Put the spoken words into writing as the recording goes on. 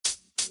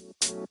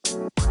Hey,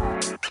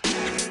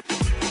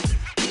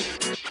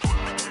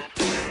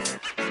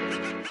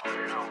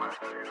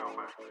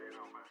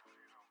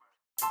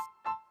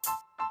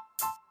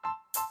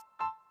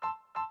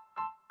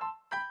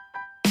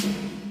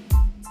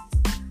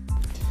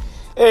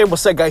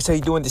 what's up, guys? How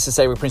you doing? This is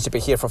Eric Principe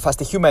here for Fast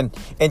Human.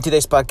 In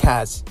today's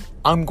podcast,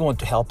 I'm going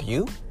to help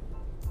you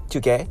to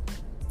get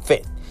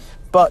fit.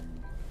 But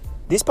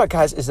this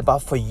podcast is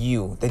about for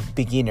you, the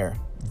beginner,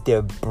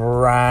 the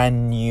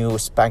brand new,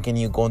 spanking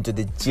new, going to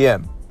the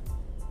gym.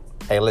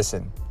 Hey,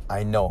 listen,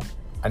 I know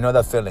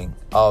that feeling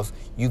of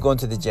you going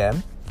to the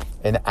gym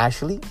and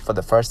actually for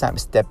the first time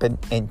stepping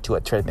into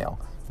a treadmill.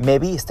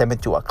 Maybe stepping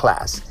into a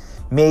class.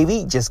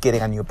 Maybe just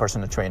getting a new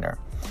personal trainer.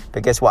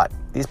 But guess what?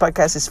 This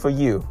podcast is for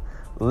you.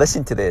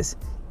 Listen to this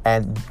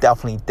and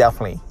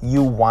definitely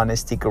you want to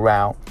stick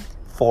around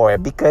for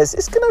it because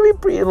it's going to be a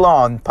pretty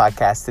long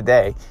podcast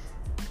today.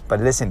 But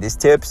listen, these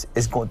tips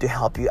is going to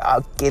help you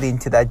out get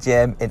into that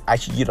gym and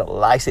actually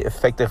utilize it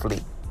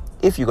effectively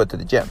if you go to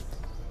the gym.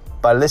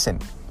 But listen,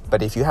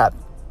 if you have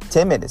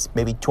 10 minutes,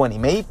 maybe 20,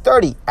 maybe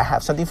 30, I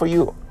have something for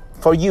you,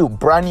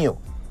 brand new.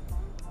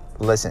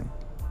 Listen,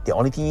 the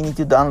only thing you need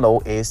to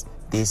download is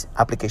this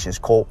application. It's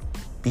called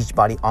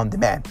Beachbody On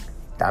Demand.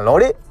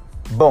 Download it.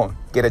 Boom,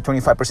 get a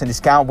 25%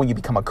 discount when you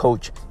become a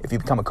coach. If you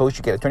become a coach,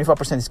 you get a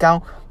 25%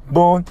 discount.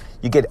 Boom,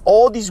 you get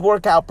all these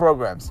workout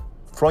programs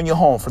from your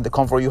home, from the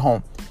comfort of your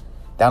home.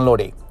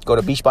 Download it. Go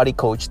to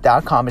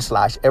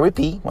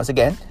beachbodycoach.com/REP. Once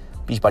again,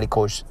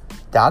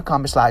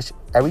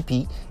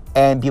 beachbodycoach.com/REP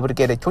and be able to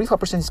get a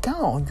 25%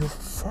 discount on your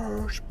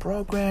first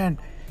program.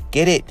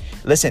 Get it.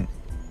 Listen,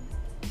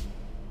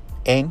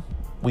 and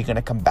we're going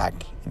to come back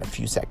in a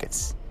few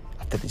seconds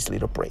after this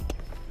little break.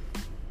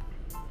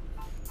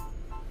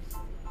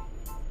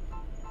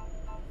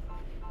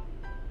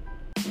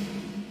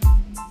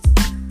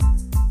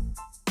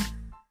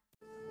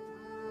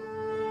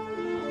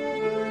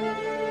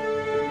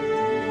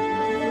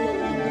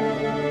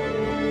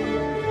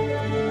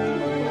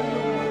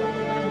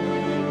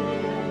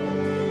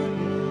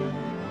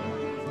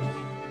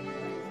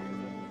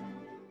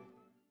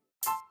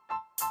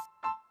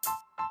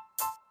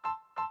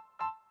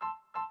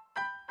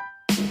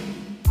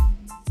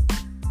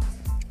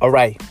 All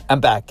right,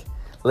 I'm back.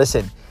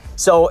 Listen,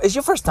 so it's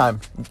your first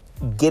time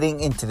getting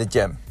into the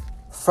gym.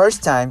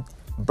 First time,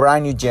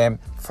 brand new gym.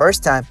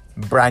 First time,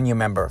 brand new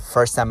member.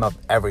 First time of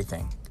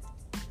everything.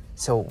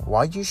 So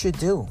what you should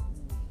do?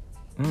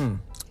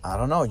 I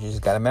don't know. You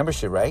just got a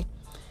membership, right?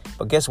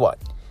 But guess what?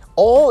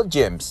 All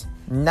gyms,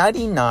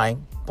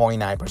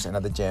 99.9%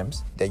 of the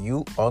gyms that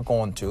you are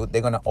going to,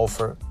 they're going to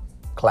offer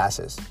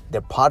classes.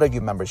 They're part of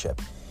your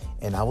membership.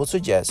 And I would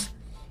suggest,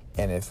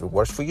 and if it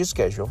works for your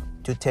schedule,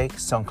 to take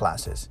some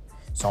classes.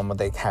 Some of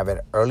them have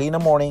it early in the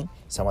morning,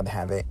 some of them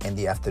have it in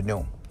the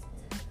afternoon.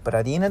 But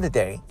at the end of the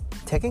day,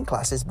 taking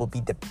classes will be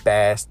the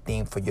best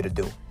thing for you to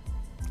do.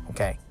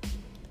 Okay?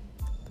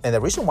 And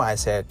the reason why I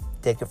said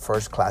take your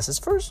first classes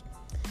first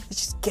is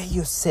just get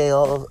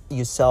yourself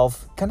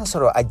kind of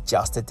sort of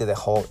adjusted to the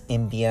whole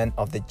ambient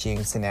of the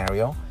gym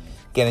scenario.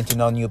 Getting to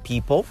know new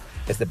people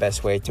is the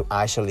best way to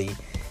actually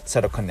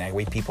sort of connect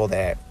with people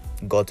that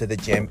go to the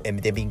gym and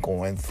they've been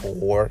going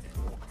for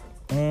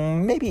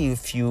maybe a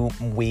few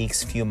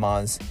weeks, few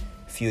months,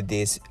 few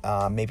days,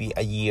 maybe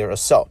a year or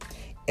so.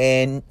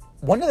 And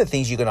one of the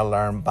things you're going to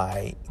learn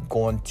by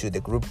going to the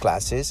group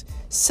classes,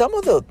 some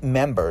of the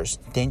members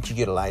tend to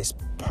utilize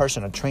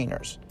personal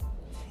trainers.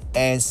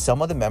 And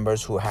some of the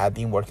members who have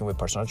been working with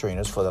personal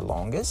trainers for the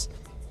longest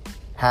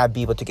have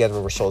been able to get the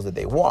results that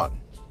they want.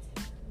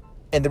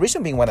 And the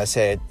reason being when I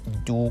said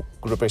do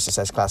group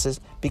exercise classes,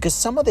 because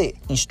some of the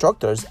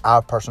instructors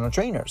are personal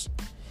trainers.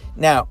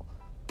 Now,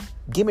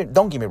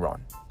 don't get me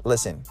wrong.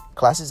 Listen,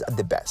 classes are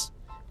the best.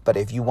 But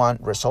if you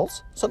want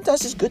results,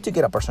 sometimes it's good to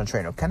get a personal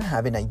trainer. Kind of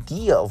have an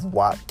idea of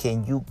what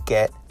can you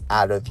get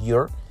out of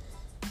what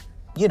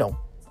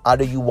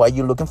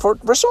you're looking for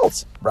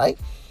results, right?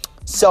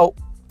 So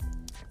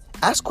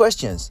ask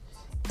questions.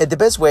 And the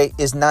best way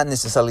is not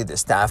necessarily the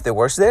staff that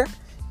works there.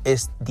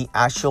 Is the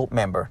actual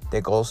member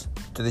that goes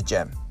to the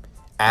gym.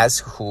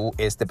 Ask who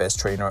is the best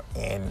trainer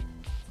in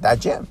that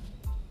gym.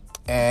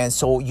 And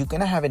so you're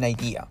going to have an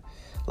idea.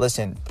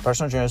 Listen,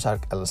 personal trainers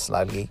are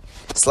slightly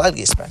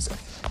expensive.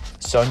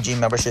 Some gym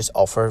memberships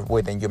offer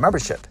within your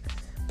membership.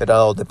 But it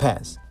all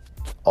depends.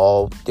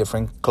 All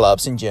different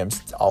clubs and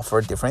gyms offer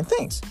different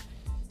things.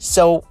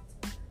 So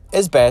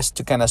it's best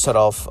to kind of sort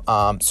of,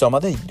 some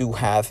of them do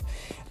have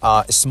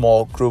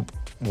small group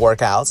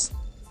workouts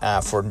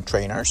for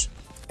trainers.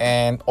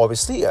 And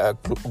obviously, a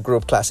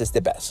group class is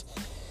the best.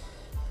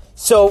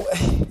 So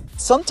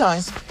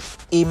sometimes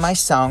it might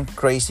sound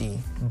crazy,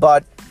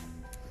 but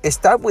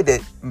start with the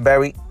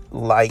very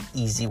light,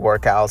 easy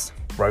workouts,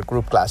 right?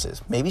 Group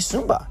classes. Maybe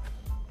Zumba,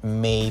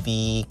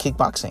 maybe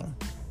kickboxing,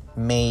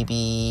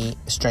 maybe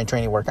strength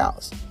training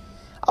workouts.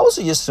 I would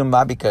suggest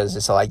Zumba because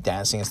it's like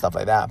dancing and stuff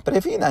like that. But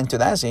if you're not into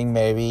dancing,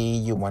 maybe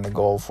you want to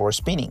go for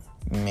spinning.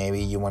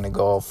 Maybe you want to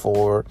go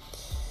for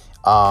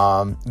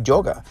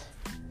yoga.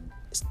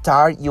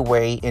 Start your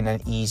way in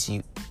an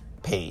easy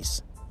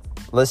pace.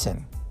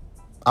 Listen,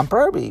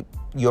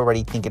 you're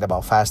already thinking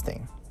about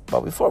fasting.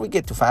 But before we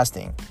get to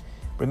fasting,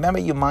 remember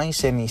your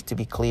mindset needs to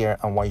be clear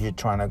on what you're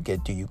trying to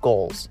get to your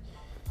goals.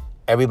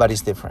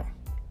 Everybody's different,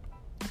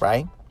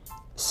 right?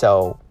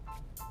 So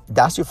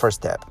that's your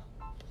first step.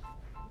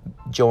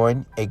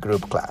 Join a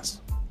group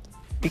class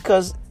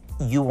because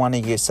you want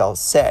to get yourself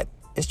set.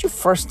 It's your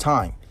first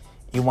time.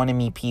 You want to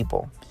meet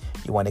people.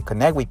 You want to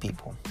connect with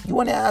people. You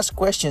want to ask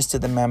questions to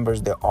the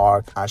members that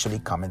are actually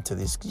coming to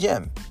this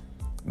gym.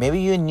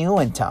 Maybe you're new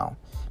in town.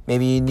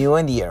 Maybe you're new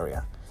in the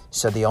area.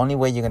 So the only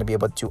way you're going to be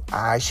able to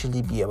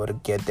actually be able to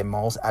get the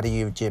most out of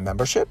your gym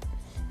membership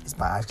is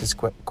by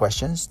asking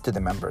questions to the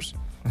members.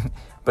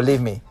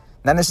 Believe me,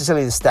 not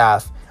necessarily the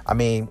staff. I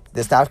mean,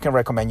 the staff can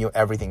recommend you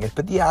everything,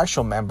 but the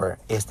actual member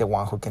is the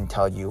one who can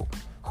tell you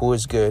who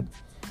is good,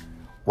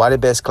 what the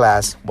best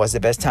class, what's the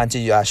best time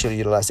to actually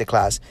utilize the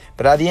class.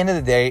 But at the end of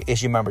the day,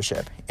 it's your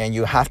membership, and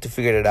you have to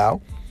figure it out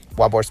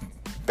what works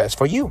best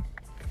for you.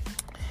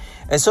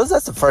 And so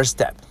that's the first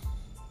step.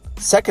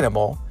 Second of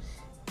all,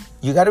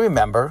 you got to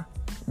remember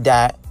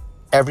that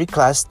every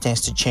class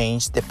tends to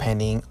change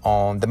depending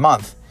on the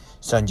month.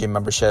 Some gym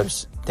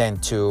memberships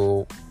tend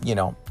to,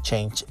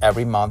 change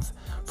every month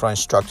from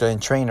instructor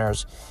and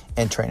trainers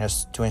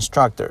to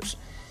instructors.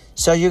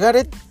 So you got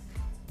to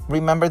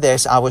remember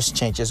there's always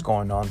changes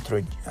going on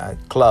through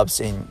clubs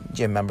and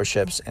gym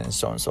memberships and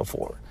so on and so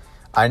forth.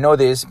 I know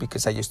this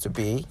because I used to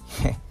be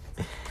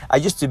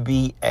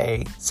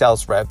a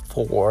sales rep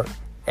for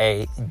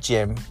a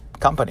gym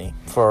company,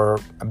 for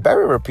a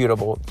very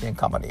reputable gym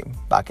company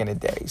back in the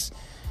days.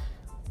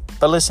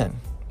 But listen,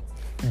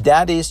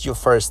 that is your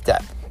first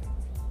step.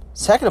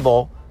 Second of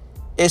all,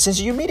 is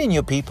since you're meeting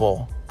new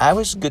people, I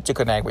was good to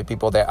connect with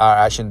people that are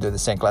actually doing the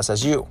same class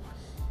as you.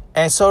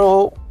 And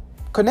so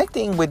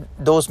connecting with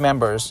those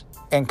members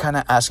and kind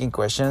of asking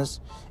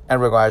questions in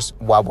regards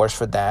what works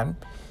for them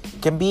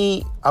can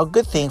be a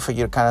good thing for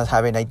you to kind of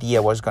have an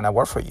idea what's going to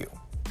work for you.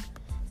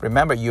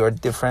 Remember, you're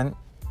different.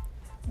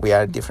 We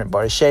are different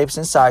body shapes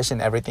and size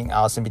and everything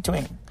else in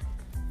between.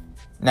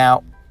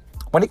 Now,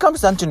 when it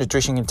comes down to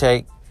nutrition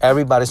intake,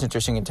 everybody's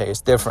nutrition intake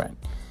is different.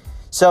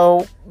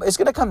 So it's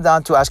going to come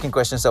down to asking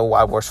questions of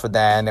what works for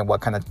them and what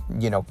kind of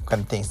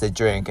things they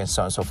drink and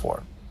so on and so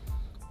forth.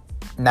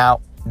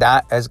 Now,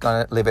 that is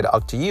going to leave it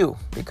up to you,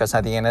 because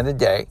at the end of the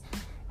day,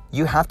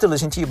 you have to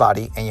listen to your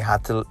body and you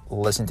have to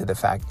listen to the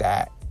fact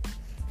that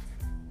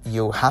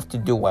you have to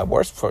do what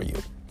works for you,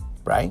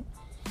 right?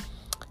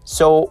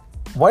 So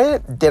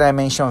what did I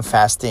mention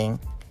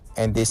fasting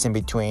and this in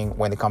between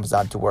when it comes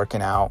down to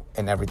working out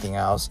and everything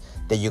else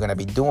that you're going to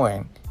be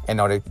doing in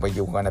order where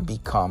you're going to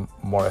become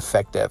more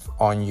effective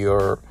on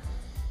your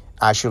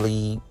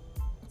actually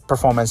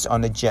performance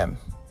on the gym,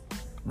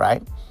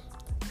 right?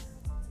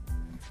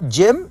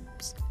 Gym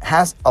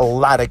has a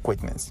lot of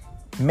equipment.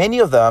 Many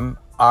of them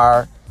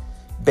are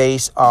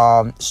based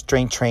on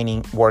strength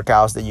training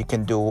workouts that you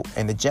can do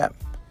in the gym.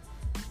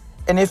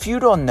 And if you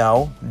don't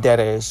know, there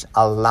is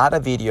a lot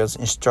of videos,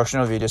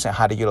 instructional videos on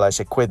how to utilize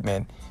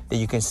equipment that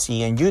you can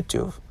see on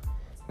YouTube.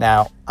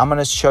 Now, I'm going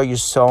to show you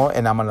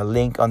and I'm going to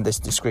link on this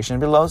description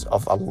below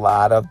of a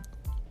lot of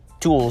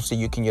tools that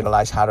you can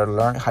utilize, how to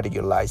learn how to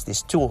utilize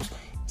these tools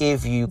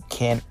if you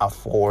can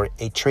afford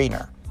a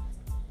trainer.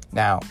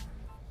 Now,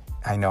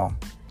 I know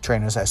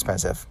trainers are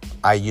expensive.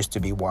 I used to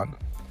be one.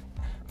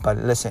 But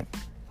listen,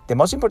 the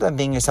most important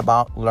thing is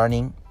about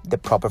learning the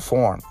proper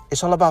form.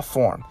 It's all about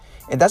form.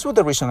 And that's what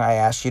the reason I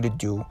asked you to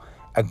do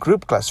a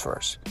group class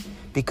first.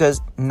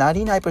 Because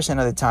 99%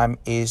 of the time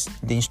is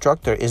the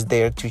instructor is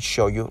there to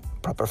show you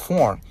proper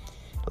form.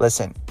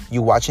 Listen,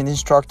 you watching the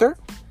instructor,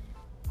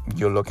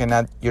 you're looking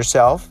at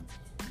yourself,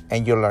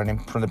 and you're learning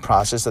from the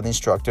process of the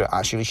instructor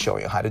actually show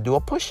you how to do a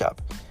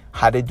push-up,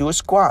 how to do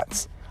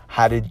squats,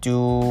 how to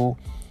do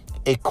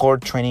a core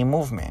training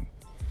movement.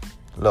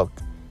 Look,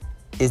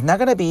 it's not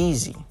going to be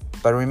easy,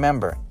 but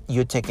remember,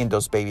 you're taking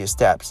those baby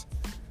steps.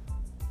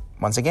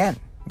 Once again,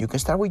 you can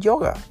start with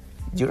yoga.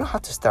 You don't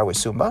have to start with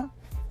Zumba.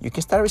 You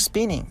can start with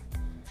spinning.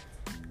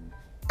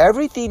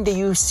 Everything that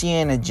you see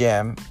in a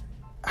gym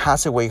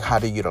has a way how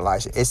to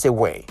utilize it. It's a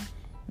way.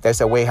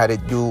 There's a way how to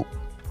do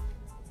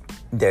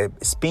the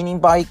spinning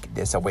bike.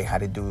 There's a way how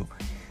to do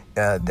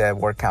the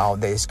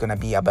workout that is going to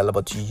be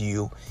available to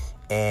you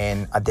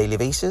on a daily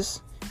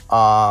basis,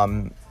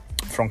 from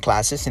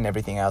classes and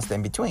everything else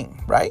in between,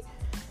 right?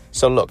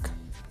 So look,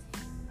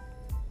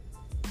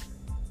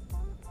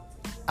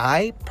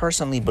 I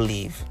personally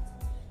believe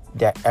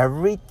that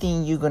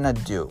everything you're going to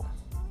do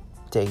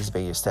takes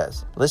baby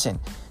steps. Listen,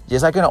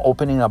 just like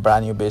opening a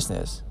brand new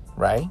business,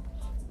 right?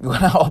 You're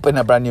going to open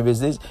a brand new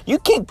business. You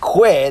can't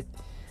quit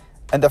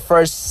in the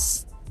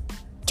first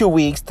 2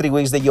 weeks, 3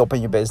 weeks that you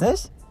open your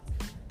business.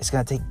 It's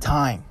going to take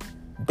time,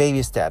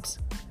 baby steps.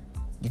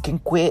 You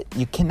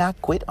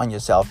cannot quit on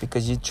yourself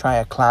because you try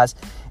a class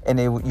and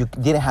you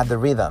didn't have the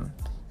rhythm.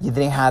 You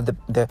didn't have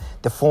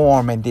the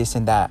form and this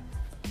and that.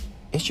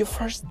 It's your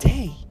first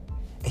day.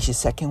 It's your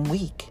second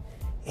week.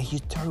 It's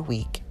your third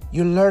week.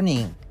 You're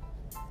learning.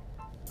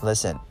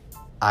 Listen,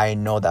 I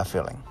know that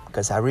feeling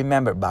because I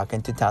remember back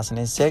in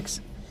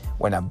 2006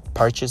 when I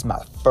purchased my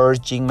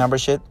first gym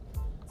membership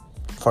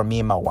for me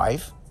and my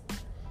wife,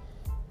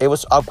 it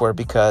was awkward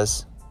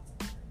because,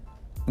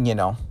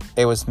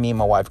 it was me and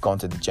my wife going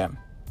to the gym.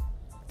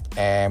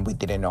 And we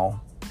didn't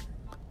know.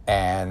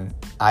 And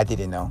I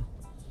didn't know.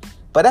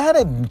 But I had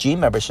a gym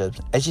membership.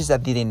 It's just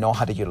that I didn't know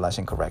how to utilize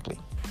it correctly.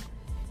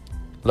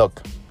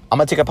 Look, I'm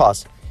going to take a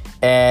pause.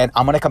 And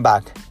I'm going to come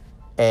back.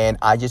 And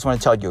I just want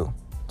to tell you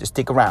to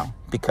stick around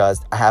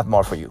because I have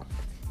more for you.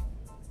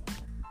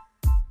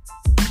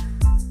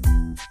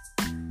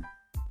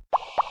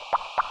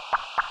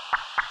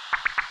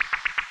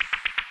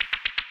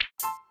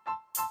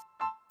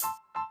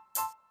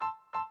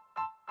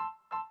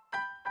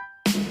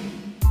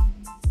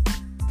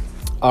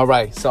 All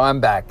right, so I'm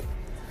back.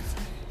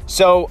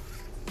 So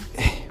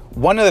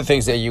one of the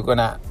things that you're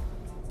gonna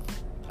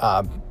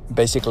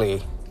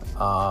basically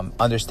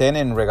understand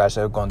in regards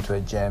to going to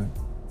a gym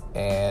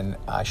and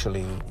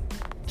actually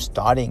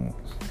starting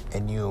a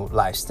new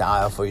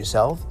lifestyle for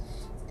yourself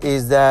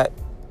is that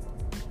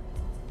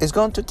it's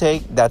going to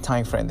take that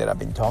time frame that I've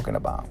been talking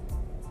about.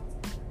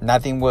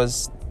 Nothing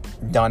was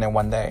done in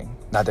one day.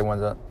 Nothing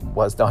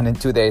was done in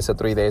 2 days or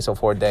 3 days or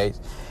 4 days.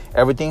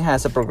 Everything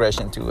has a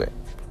progression to it.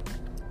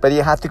 But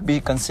you have to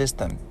be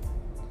consistent.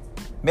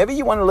 Maybe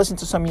you want to listen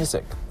to some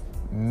music.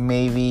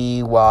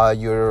 Maybe while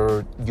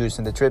you're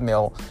using the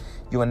treadmill,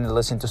 you want to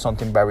listen to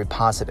something very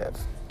positive.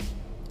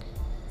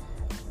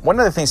 One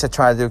of the things I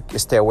try to do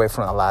is stay away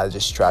from a lot of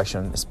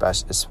distraction,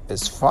 especially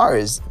as far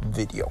as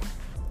video.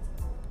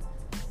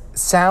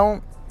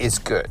 Sound is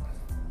good.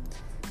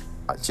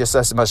 Just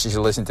as much as you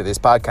listen to this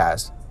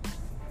podcast,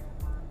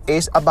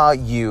 it's about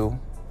you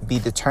be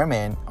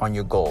determined on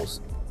your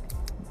goals.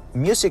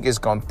 Music is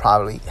going to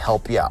probably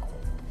help you out.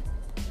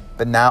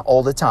 But not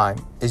all the time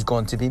is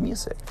going to be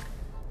music.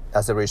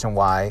 That's the reason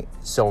why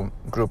some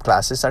group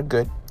classes are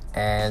good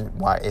and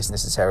why it's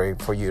necessary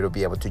for you to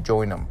be able to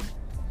join them.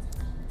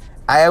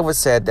 I always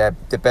said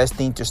that the best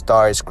thing to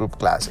start is group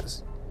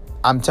classes.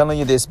 I'm telling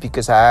you this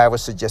because I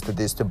always suggested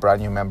this to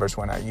brand new members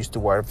when I used to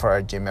work for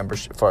a gym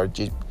membership for a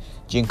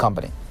gym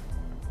company.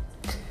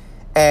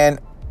 And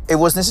it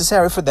was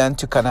necessary for them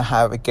to kind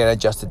of get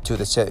adjusted to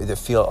the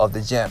feel of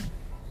the gym.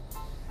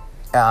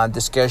 The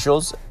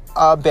schedules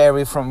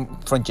vary from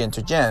gym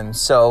to gym,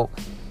 so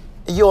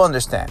you'll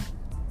understand.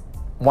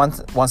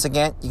 Once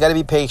again, you got to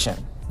be patient,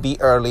 be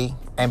early,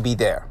 and be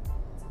there.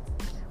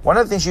 One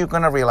of the things you're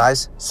gonna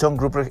realize, some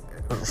group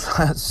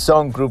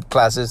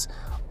classes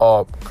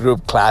or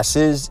group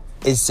classes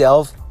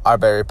itself are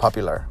very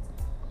popular.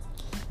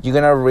 You're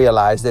gonna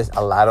realize that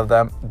a lot of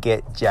them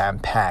get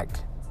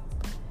jam-packed,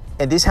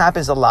 and this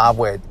happens a lot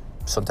with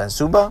sometimes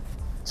Zumba,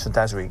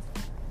 sometimes with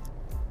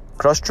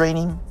cross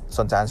training,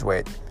 sometimes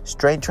with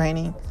strength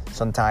training,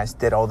 sometimes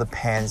that all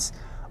depends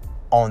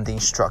on the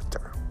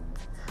instructor.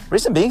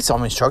 Reason being,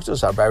 some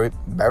instructors are very,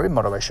 very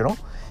motivational,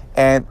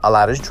 and a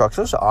lot of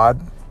instructors are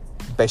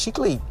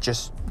basically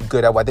just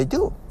good at what they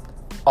do.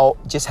 Oh,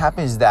 just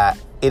happens that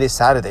it is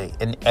Saturday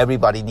and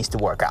everybody needs to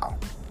work out.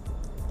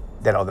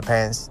 That all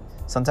depends.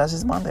 Sometimes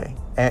it's Monday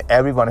and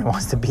everybody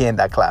wants to be in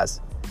that class.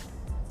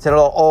 So it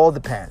all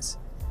depends.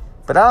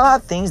 But a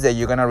lot of things that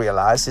you're going to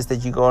realize is that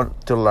you're going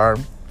to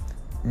learn.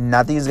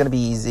 Nothing is going to be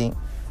easy.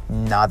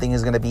 Nothing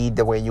is going to be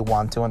the way you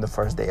want to on the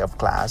first day of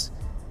class.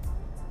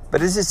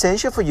 But it's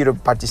essential for you to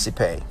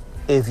participate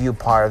if you're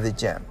part of the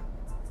gym.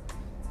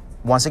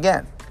 Once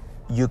again,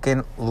 you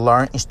can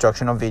learn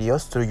instructional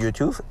videos through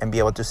YouTube and be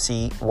able to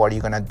see what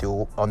you're going to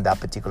do on that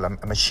particular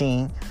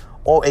machine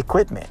or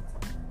equipment.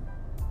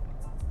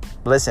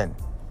 Listen,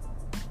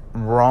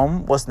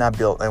 Rome was not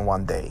built in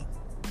one day.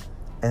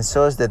 And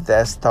so is the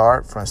Death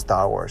Star from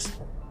Star Wars.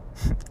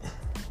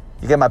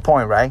 You get my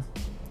point, right?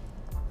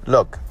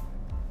 Look,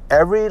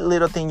 every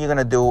little thing you're going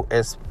to do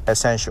is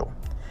essential.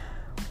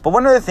 But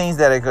one of the things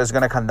that it's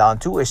going to come down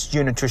to is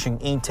your nutrition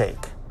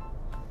intake.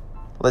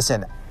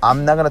 Listen,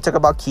 I'm not going to talk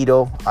about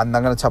keto. I'm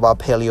not going to talk about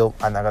paleo.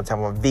 I'm not going to talk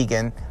about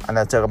vegan. I'm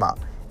not talking about.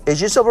 It's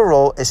just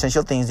overall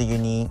essential things that you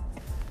need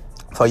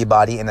for your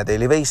body on a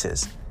daily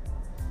basis.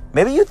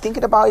 Maybe you're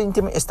thinking about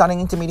starting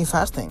intermittent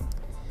fasting.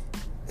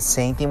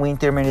 Same thing with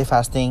intermittent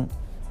fasting.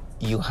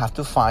 You have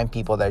to find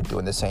people that are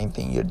doing the same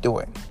thing you're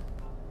doing.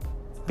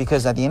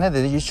 Because at the end of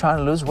the day, you're trying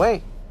to lose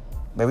weight.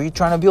 Maybe you're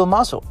trying to build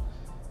muscle.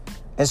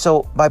 And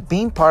so by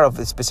being part of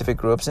the specific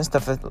groups and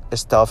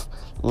stuff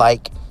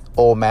like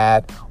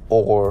OMAD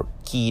or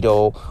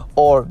keto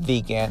or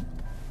vegan,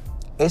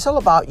 it's all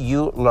about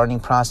you learning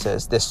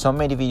process. There's so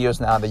many videos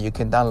now that you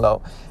can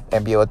download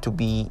and be able to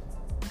be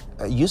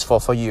useful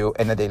for you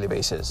on a daily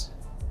basis.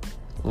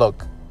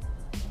 Look,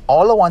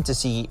 all I want to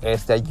see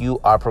is that you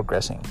are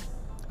progressing.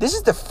 This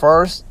is the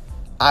first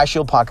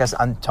actual podcast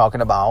I'm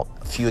talking about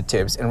a few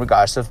tips in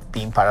regards to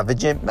being part of a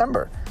gym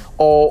member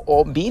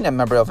or being a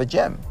member of a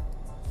gym.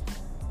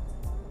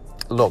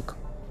 Look,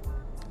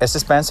 it's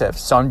expensive.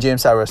 Some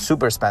gyms are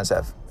super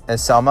expensive and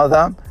some of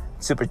them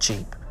super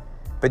cheap.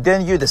 But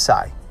then you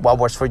decide what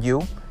works for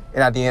you,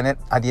 and at the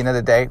end of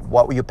the day,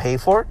 what you pay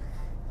for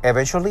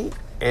eventually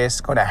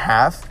is going to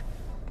have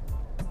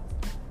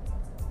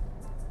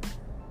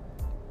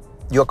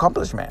your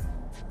accomplishment,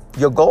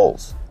 your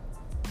goals.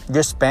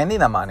 You're spending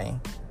the money,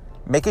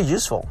 make it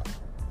useful.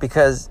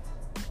 Because,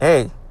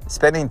 hey,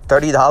 spending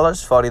 $30,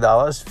 $40,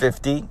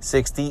 $50,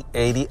 $60,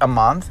 $80 a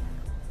month,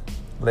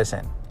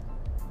 listen,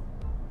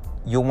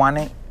 you want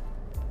to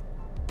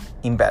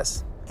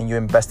invest, and you're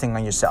investing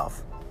on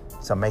yourself.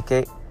 So make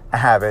it a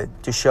habit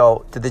to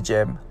show to the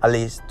gym at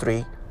least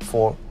 3,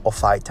 4, or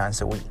 5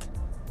 times a week.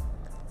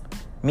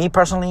 Me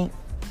personally,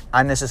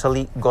 I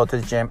necessarily go to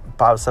the gym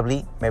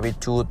possibly maybe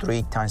 2 or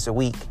 3 times a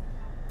week.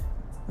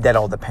 That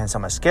all depends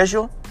on my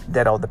schedule.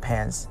 That all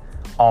depends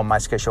on my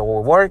schedule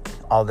with work.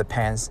 All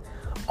depends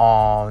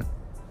on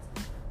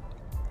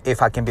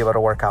if I can be able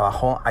to work out at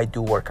home. I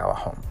do work out at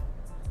home.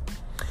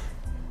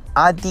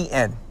 At the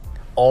end,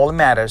 all it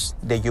matters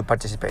that you're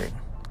participating.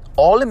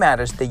 All it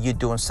matters that you're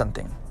doing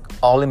something.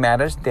 All it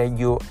matters that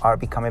you are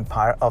becoming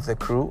part of the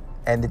crew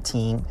and the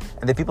team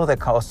and the people that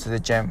comes to the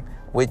gym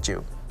with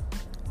you.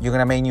 You're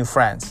going to make new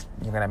friends.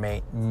 You're going to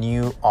make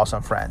new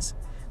awesome friends.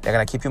 They're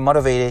going to keep you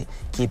motivated,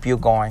 keep you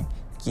going,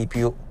 keep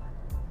you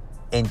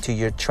into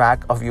your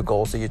track of your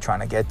goals that you're trying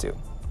to get to.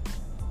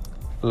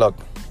 Look,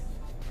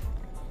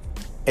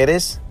 it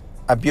is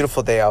a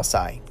beautiful day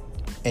outside.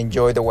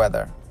 Enjoy the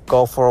weather.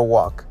 Go for a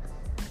walk.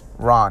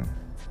 Run.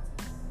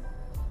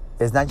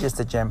 It's not just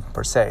the gym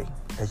per se.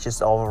 It's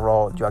just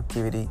overall your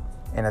activity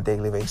on a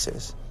daily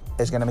basis.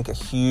 It's going to make a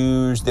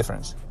huge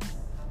difference.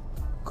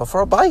 Go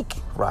for a bike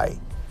ride.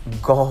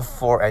 Go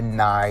for a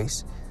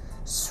nice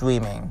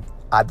swimming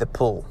at the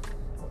pool,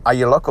 at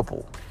your local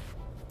pool.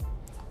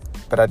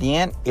 But at the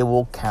end, it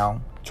will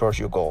count towards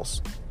your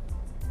goals.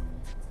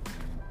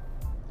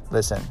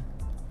 Listen,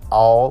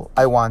 all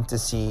I want to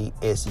see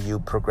is you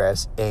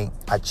progress and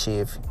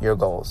achieve your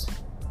goals.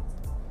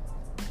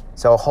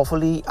 So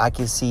hopefully I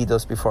can see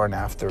those before and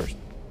afters.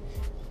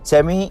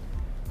 Send me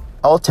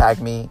or tag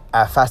me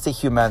at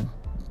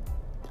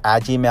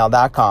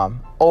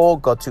fastedhuman@gmail.com, or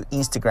go to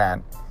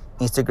Instagram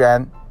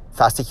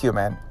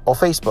fastedhuman, or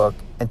Facebook,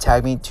 and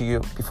tag me to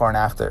you before and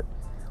after.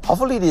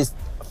 Hopefully these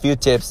few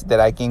tips that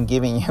I can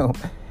giving you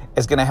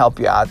is going to help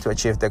you out to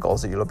achieve the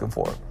goals that you're looking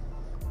for.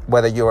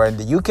 Whether you are in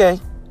the UK,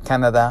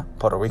 Canada,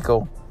 Puerto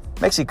Rico,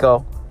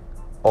 Mexico,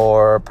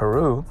 or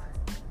Peru,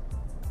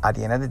 at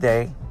the end of the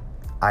day,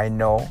 I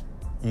know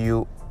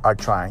you are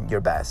trying your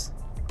best.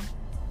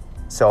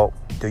 So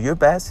do your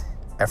best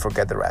and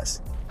forget the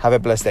rest. Have a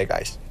blessed day,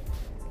 guys.